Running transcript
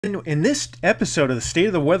In this episode of the State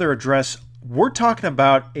of the Weather Address, we're talking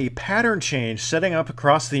about a pattern change setting up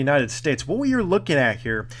across the United States. What we are looking at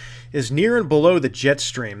here is near and below the jet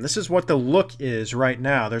stream. This is what the look is right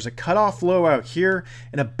now. There's a cutoff low out here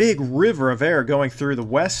and a big river of air going through the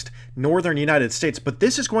west, northern United States. But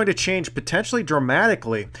this is going to change potentially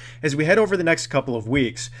dramatically as we head over the next couple of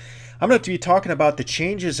weeks. I'm going to be talking about the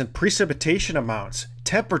changes in precipitation amounts,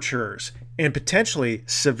 temperatures, and potentially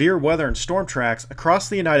severe weather and storm tracks across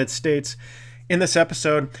the United States in this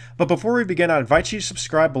episode. But before we begin, I invite you to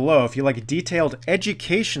subscribe below if you like detailed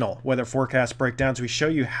educational weather forecast breakdowns. We show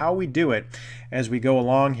you how we do it as we go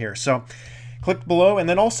along here. So click below and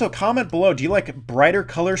then also comment below. Do you like brighter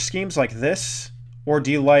color schemes like this, or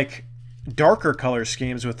do you like darker color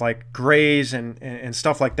schemes with like grays and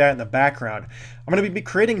stuff like that in the background? I'm going to be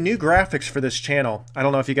creating new graphics for this channel. I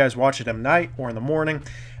don't know if you guys watch it at night or in the morning.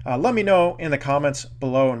 Let me know in the comments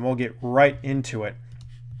below and we'll get right into it.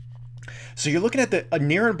 So you're looking at the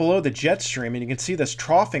near and below the jet stream, and you can see this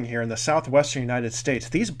troughing here in the southwestern United States.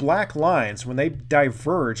 These black lines, when they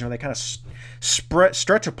diverge, and they kind of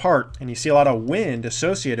stretch apart, and you see a lot of wind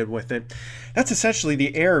associated with it, that's essentially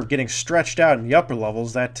the air getting stretched out in the upper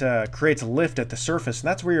levels that creates lift at the surface, and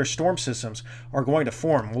that's where your storm systems are going to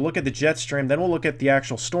form. We'll look at the jet stream, then we'll look at the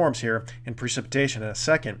actual storms here in precipitation in a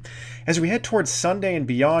second. As we head towards Sunday and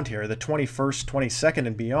beyond here, the 21st, 22nd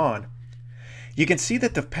and beyond, you can see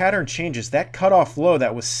that the pattern changes. That cutoff low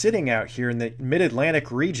that was sitting out here in the mid-Atlantic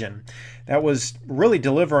region, that was really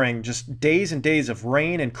delivering just days and days of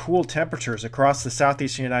rain and cool temperatures across the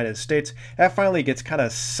southeastern United States, that finally gets kind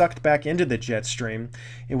of sucked back into the jet stream.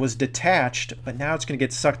 It was detached, but now it's going to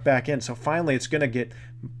get sucked back in. So finally it's going to get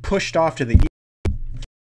pushed off to the east.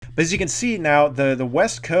 But as you can see now, the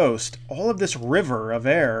west coast, all of this river of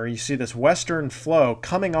air, you see this western flow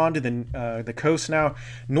coming onto the coast now,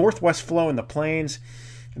 northwest flow in the plains.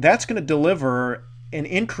 That's going to deliver an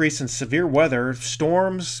increase in severe weather,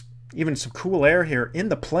 storms, even some cool air here in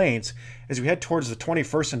the plains as we head towards the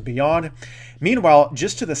 21st and beyond. Meanwhile,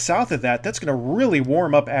 just to the south of that, that's going to really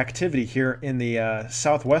warm up activity here in the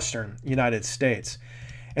southwestern United States.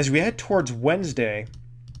 As we head towards Wednesday,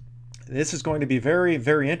 this is going to be very,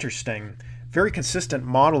 very interesting. Very consistent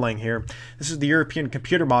modeling here. This is the European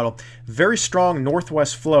computer model. Very strong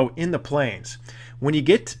northwest flow in the plains. When you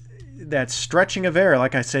get that stretching of air,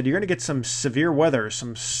 like I said, you're going to get some severe weather,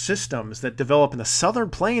 some systems that develop in the southern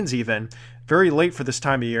plains even, very late for this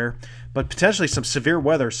time of year, but potentially some severe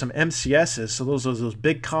weather, some MCSs, so those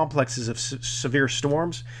big complexes of severe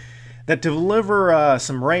storms that deliver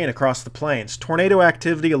some rain across the plains. Tornado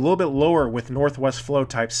activity a little bit lower with northwest flow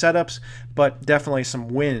type setups, but definitely some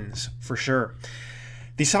winds for sure.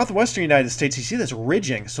 The southwestern United States, you see this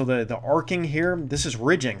ridging, so the arcing here, this is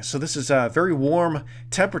ridging. So this is very warm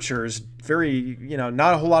temperatures, very,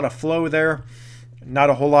 not a whole lot of flow there, not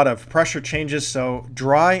a whole lot of pressure changes, so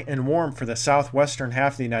dry and warm for the southwestern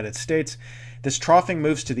half of the United States. This troughing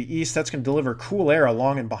moves to the east. That's going to deliver cool air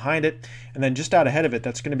along and behind it. And then just out ahead of it,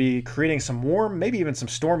 that's going to be creating some warm, maybe even some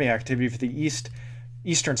stormy activity for the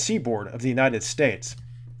eastern seaboard of the United States.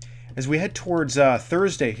 As we head towards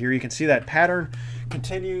Thursday here, you can see that pattern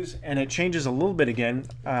continues and it changes a little bit again.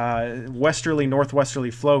 Westerly,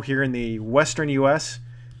 northwesterly flow here in the western U.S.,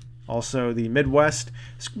 also the Midwest.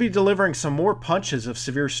 This could be delivering some more punches of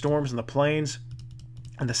severe storms in the plains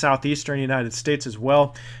and the southeastern United States as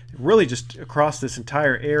well, really just across this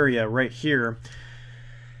entire area right here.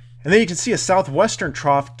 And then you can see a southwestern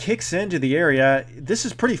trough kicks into the area. This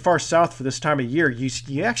is pretty far south for this time of year.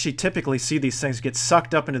 You actually typically see these things get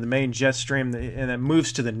sucked up into the main jet stream and it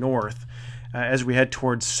moves to the north as we head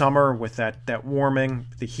towards summer with that warming.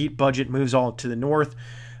 The heat budget moves all to the north.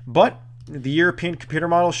 But the European computer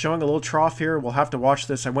model is showing a little trough here. We'll have to watch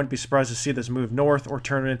this. I wouldn't be surprised to see this move north or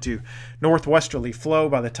turn it into northwesterly flow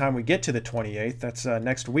by the time we get to the 28th. That's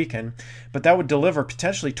next weekend. But that would deliver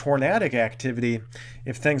potentially tornadic activity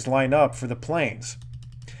if things line up for the plains.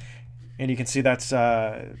 And you can see that's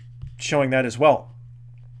showing that as well.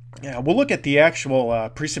 Yeah, we'll look at the actual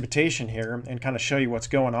precipitation here and kind of show you what's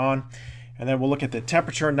going on. And then we'll look at the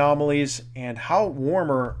temperature anomalies and how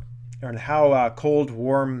warmer or how cold,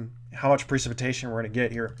 warm, how much precipitation we're going to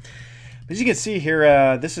get here. As you can see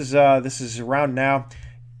here, this is around now.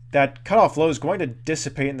 That cutoff low is going to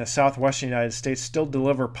dissipate in the southwestern United States, still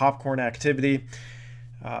deliver popcorn activity.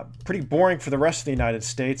 Pretty boring for the rest of the United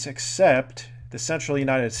States, except the central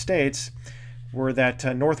United States, where that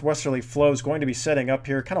northwesterly flow is going to be setting up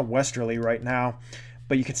here, kind of westerly right now.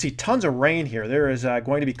 But you can see tons of rain here. There is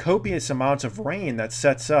going to be copious amounts of rain that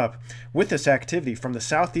sets up with this activity from the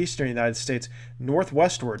southeastern United States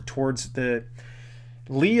northwestward towards the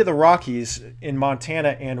lee of the Rockies in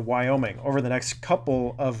Montana and Wyoming over the next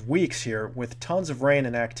couple of weeks here, with tons of rain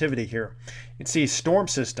and activity here. You can see storm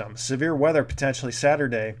system, severe weather potentially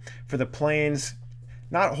Saturday for the plains.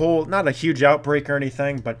 Not a huge outbreak or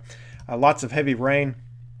anything, but lots of heavy rain.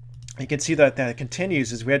 You can see that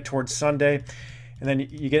continues as we head towards Sunday, and then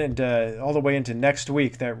you get into all the way into next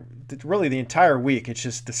week. That really the entire week, it's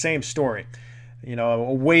just the same story. You know,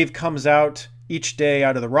 a wave comes out each day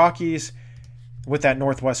out of the Rockies. With that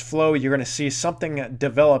northwest flow, you're going to see something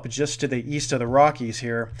develop just to the east of the Rockies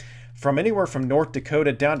here, from anywhere from North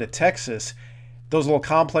Dakota down to Texas. Those little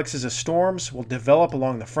complexes of storms will develop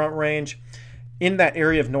along the Front Range in that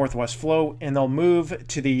area of northwest flow, and they'll move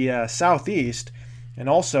to the southeast and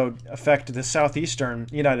also affect the southeastern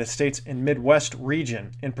United States and Midwest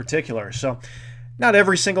region in particular. So not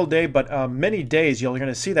every single day, but many days you're going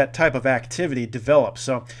to see that type of activity develop.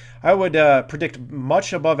 So I would predict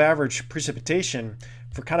much above average precipitation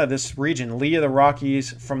for kind of this region, lee of the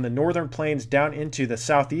Rockies, from the northern plains down into the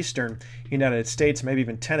southeastern United States, maybe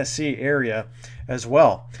even Tennessee area as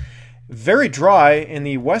well. Very dry in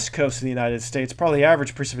the west coast of the United States, probably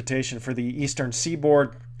average precipitation for the eastern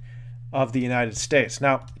seaboard of the United States.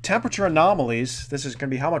 Now, temperature anomalies, this is going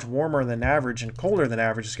to be how much warmer than average and colder than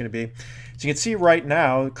average is going to be. So you can see right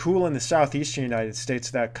now, cool in the southeastern United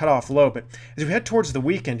States, that cutoff low. But as we head towards the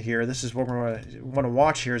weekend here, this is what we want to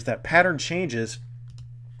watch here, is that pattern changes.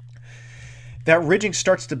 That ridging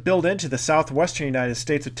starts to build into the southwestern United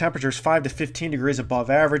States with temperatures 5 to 15 degrees above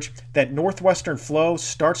average. That northwestern flow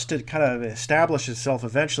starts to kind of establish itself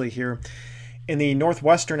eventually here in the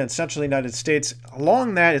northwestern and central United States.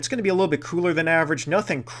 Along that, it's going to be a little bit cooler than average.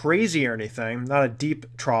 Nothing crazy or anything, not a deep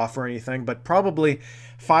trough or anything, but probably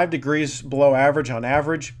 5 degrees below average on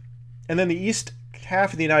average. And then the east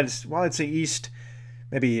half of the United States, well, I'd say east,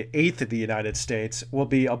 maybe eighth of the United States, will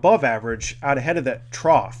be above average out ahead of that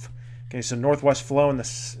trough. Okay, so northwest flow in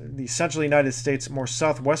the central United States, more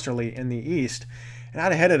southwesterly in the east. And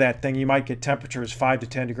out ahead of that thing, you might get temperatures 5 to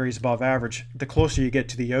 10 degrees above average the closer you get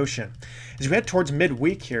to the ocean. As we head towards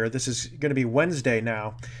midweek here, this is going to be Wednesday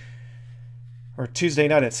now, or Tuesday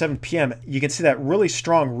night at 7 p.m., you can see that really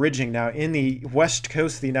strong ridging now in the west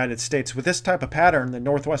coast of the United States. With this type of pattern, the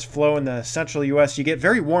northwest flow in the central U.S., you get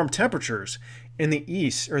very warm temperatures in the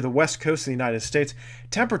east or the west coast of the United States.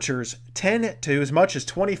 Temperatures 10 to as much as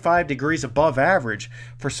 25 degrees above average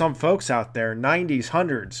for some folks out there, 90s,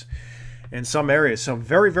 100s in some areas. So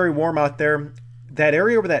very, very warm out there. That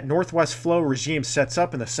area where that northwest flow regime sets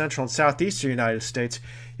up in the central and southeastern United States,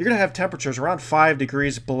 you're going to have temperatures around 5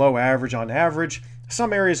 degrees below average on average.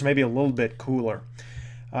 Some areas maybe a little bit cooler.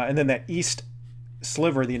 And then that east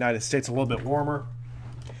sliver of the United States a little bit warmer.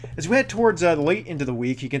 As we head towards late into the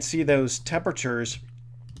week, you can see those temperatures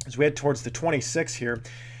as we head towards the 26th here.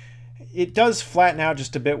 It does flatten out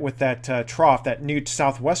just a bit with that trough, that new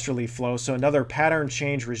southwesterly flow, so another pattern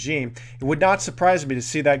change regime. It would not surprise me to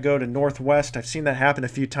see that go to northwest. I've seen that happen a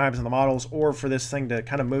few times in the models, or for this thing to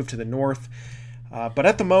kind of move to the north. But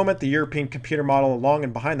at the moment, the European computer model along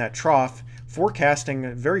and behind that trough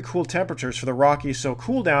forecasting very cool temperatures for the Rockies, so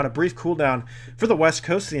cool down, a brief cool down for the west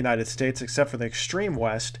coast of the United States, except for the extreme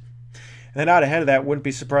west. And then out ahead of that, wouldn't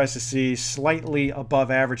be surprised to see slightly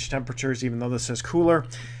above average temperatures, even though this is cooler,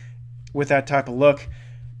 with that type of look.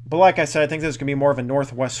 But like I said, I think this is going to be more of a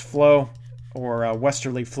northwest flow or a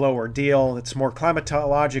westerly flow ordeal. It's more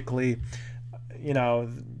climatologically,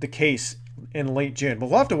 the case in late June. But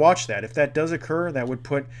we'll have to watch that. If that does occur, that would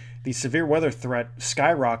put the severe weather threat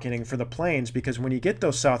skyrocketing for the plains, because when you get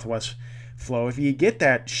those southwest flow, if you get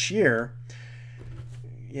that shear,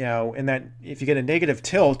 and that if you get a negative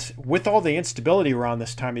tilt with all the instability around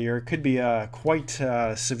this time of year, it could be quite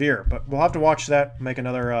severe. But we'll have to watch that, make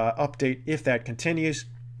another update if that continues.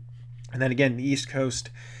 And then again, the East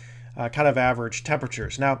Coast kind of average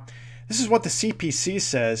temperatures. Now, this is what the CPC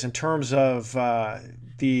says in terms of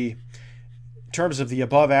the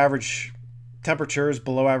above average temperatures,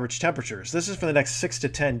 below average temperatures. This is for the next 6 to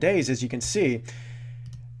 10 days. As you can see,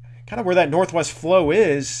 kind of where that northwest flow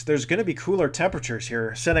is, there's going to be cooler temperatures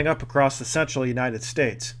here setting up across the central United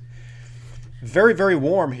States. Very, very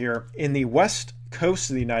warm here in the west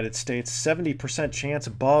coast of the United States, 70% chance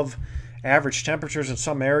above average temperatures in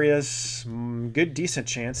some areas, good decent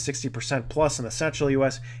chance, 60% plus in the central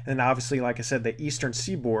U.S., and then obviously, like I said, the eastern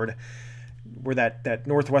seaboard, where that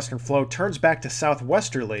northwestern flow turns back to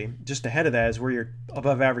southwesterly. Just ahead of that is where your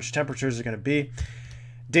above average temperatures are going to be.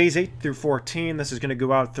 Days 8 through 14, this is going to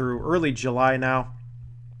go out through early July now.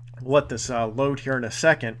 We'll let this load here in a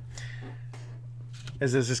second,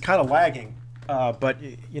 as this is kind of lagging But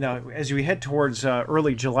you know, as we head towards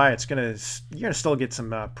early July, you're gonna still get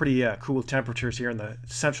some pretty cool temperatures here in the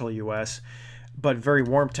central U.S., but very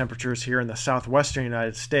warm temperatures here in the southwestern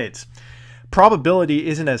United States. Probability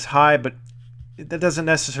isn't as high, but that doesn't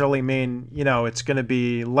necessarily mean, you know, it's going to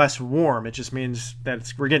be less warm. It just means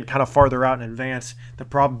that we're getting kind of farther out in advance. The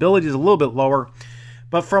probability is a little bit lower,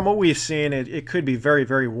 but from what we've seen, it could be very,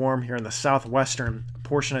 very warm here in the southwestern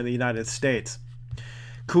portion of the United States.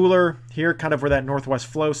 Cooler here, kind of where that northwest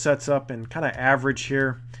flow sets up, and kind of average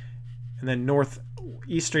here, and then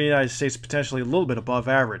northeastern United States potentially a little bit above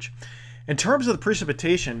average. In terms of the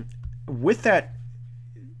precipitation, with that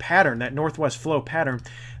pattern, that northwest flow pattern,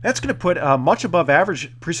 that's going to put much above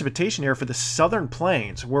average precipitation here for the southern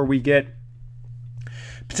plains, where we get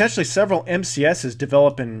potentially several MCSs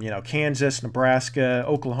develop in, you know, Kansas, Nebraska,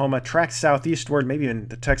 Oklahoma, track southeastward, maybe in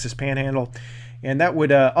the Texas Panhandle, and that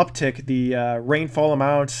would uptick the rainfall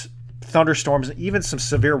amounts, thunderstorms, even some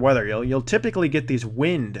severe weather. You'll typically get these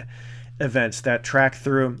wind events that track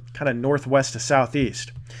through kind of northwest to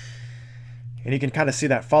southeast. And you can kind of see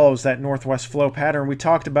that follows that northwest flow pattern we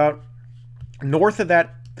talked about. North of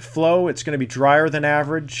that flow, it's going to be drier than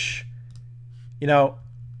average. You know,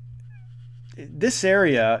 this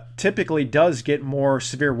area typically does get more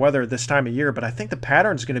severe weather this time of year, but I think the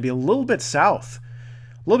pattern is going to be a little bit south,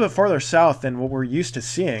 a little bit farther south than what we're used to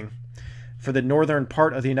seeing for the northern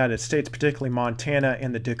part of the United States, particularly Montana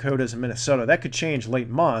and the Dakotas and Minnesota. That could change late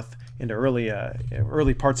month into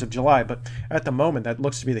early parts of July, but at the moment that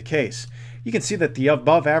looks to be the case. You can see that the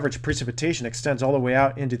above average precipitation extends all the way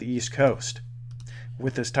out into the East Coast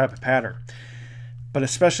with this type of pattern, but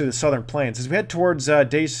especially the southern plains. As we head towards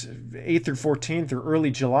days 8 through 14 through early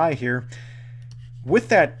July here, with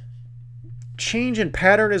that change in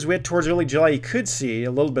pattern as we head towards early July, you could see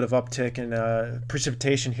a little bit of uptick in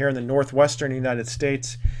precipitation here in the northwestern United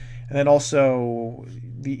States, and then also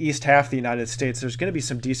the east half of the United States. There's going to be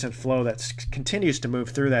some decent flow that continues to move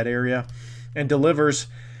through that area and delivers,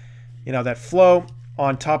 you know, that flow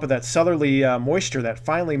on top of that southerly moisture that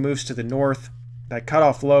finally moves to the north. That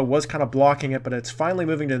cutoff low was kind of blocking it, but it's finally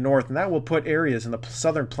moving to the north, and that will put areas in the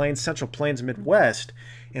southern plains, central plains, Midwest,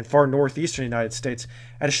 and far northeastern United States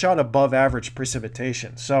at a shot above average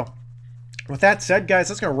precipitation. So with that said, guys,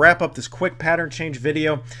 that's going to wrap up this quick pattern change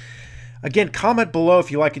video. Again, comment below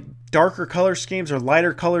if you like darker color schemes or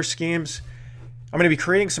lighter color schemes. I'm going to be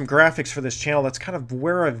creating some graphics for this channel. That's kind of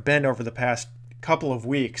where I've been over the past couple of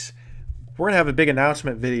weeks. We're going to have a big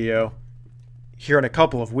announcement video here in a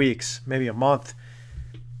couple of weeks, maybe a month,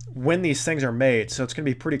 when these things are made. So it's going to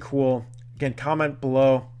be pretty cool. Again, comment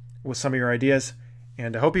below with some of your ideas,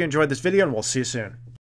 and I hope you enjoyed this video, and we'll see you soon.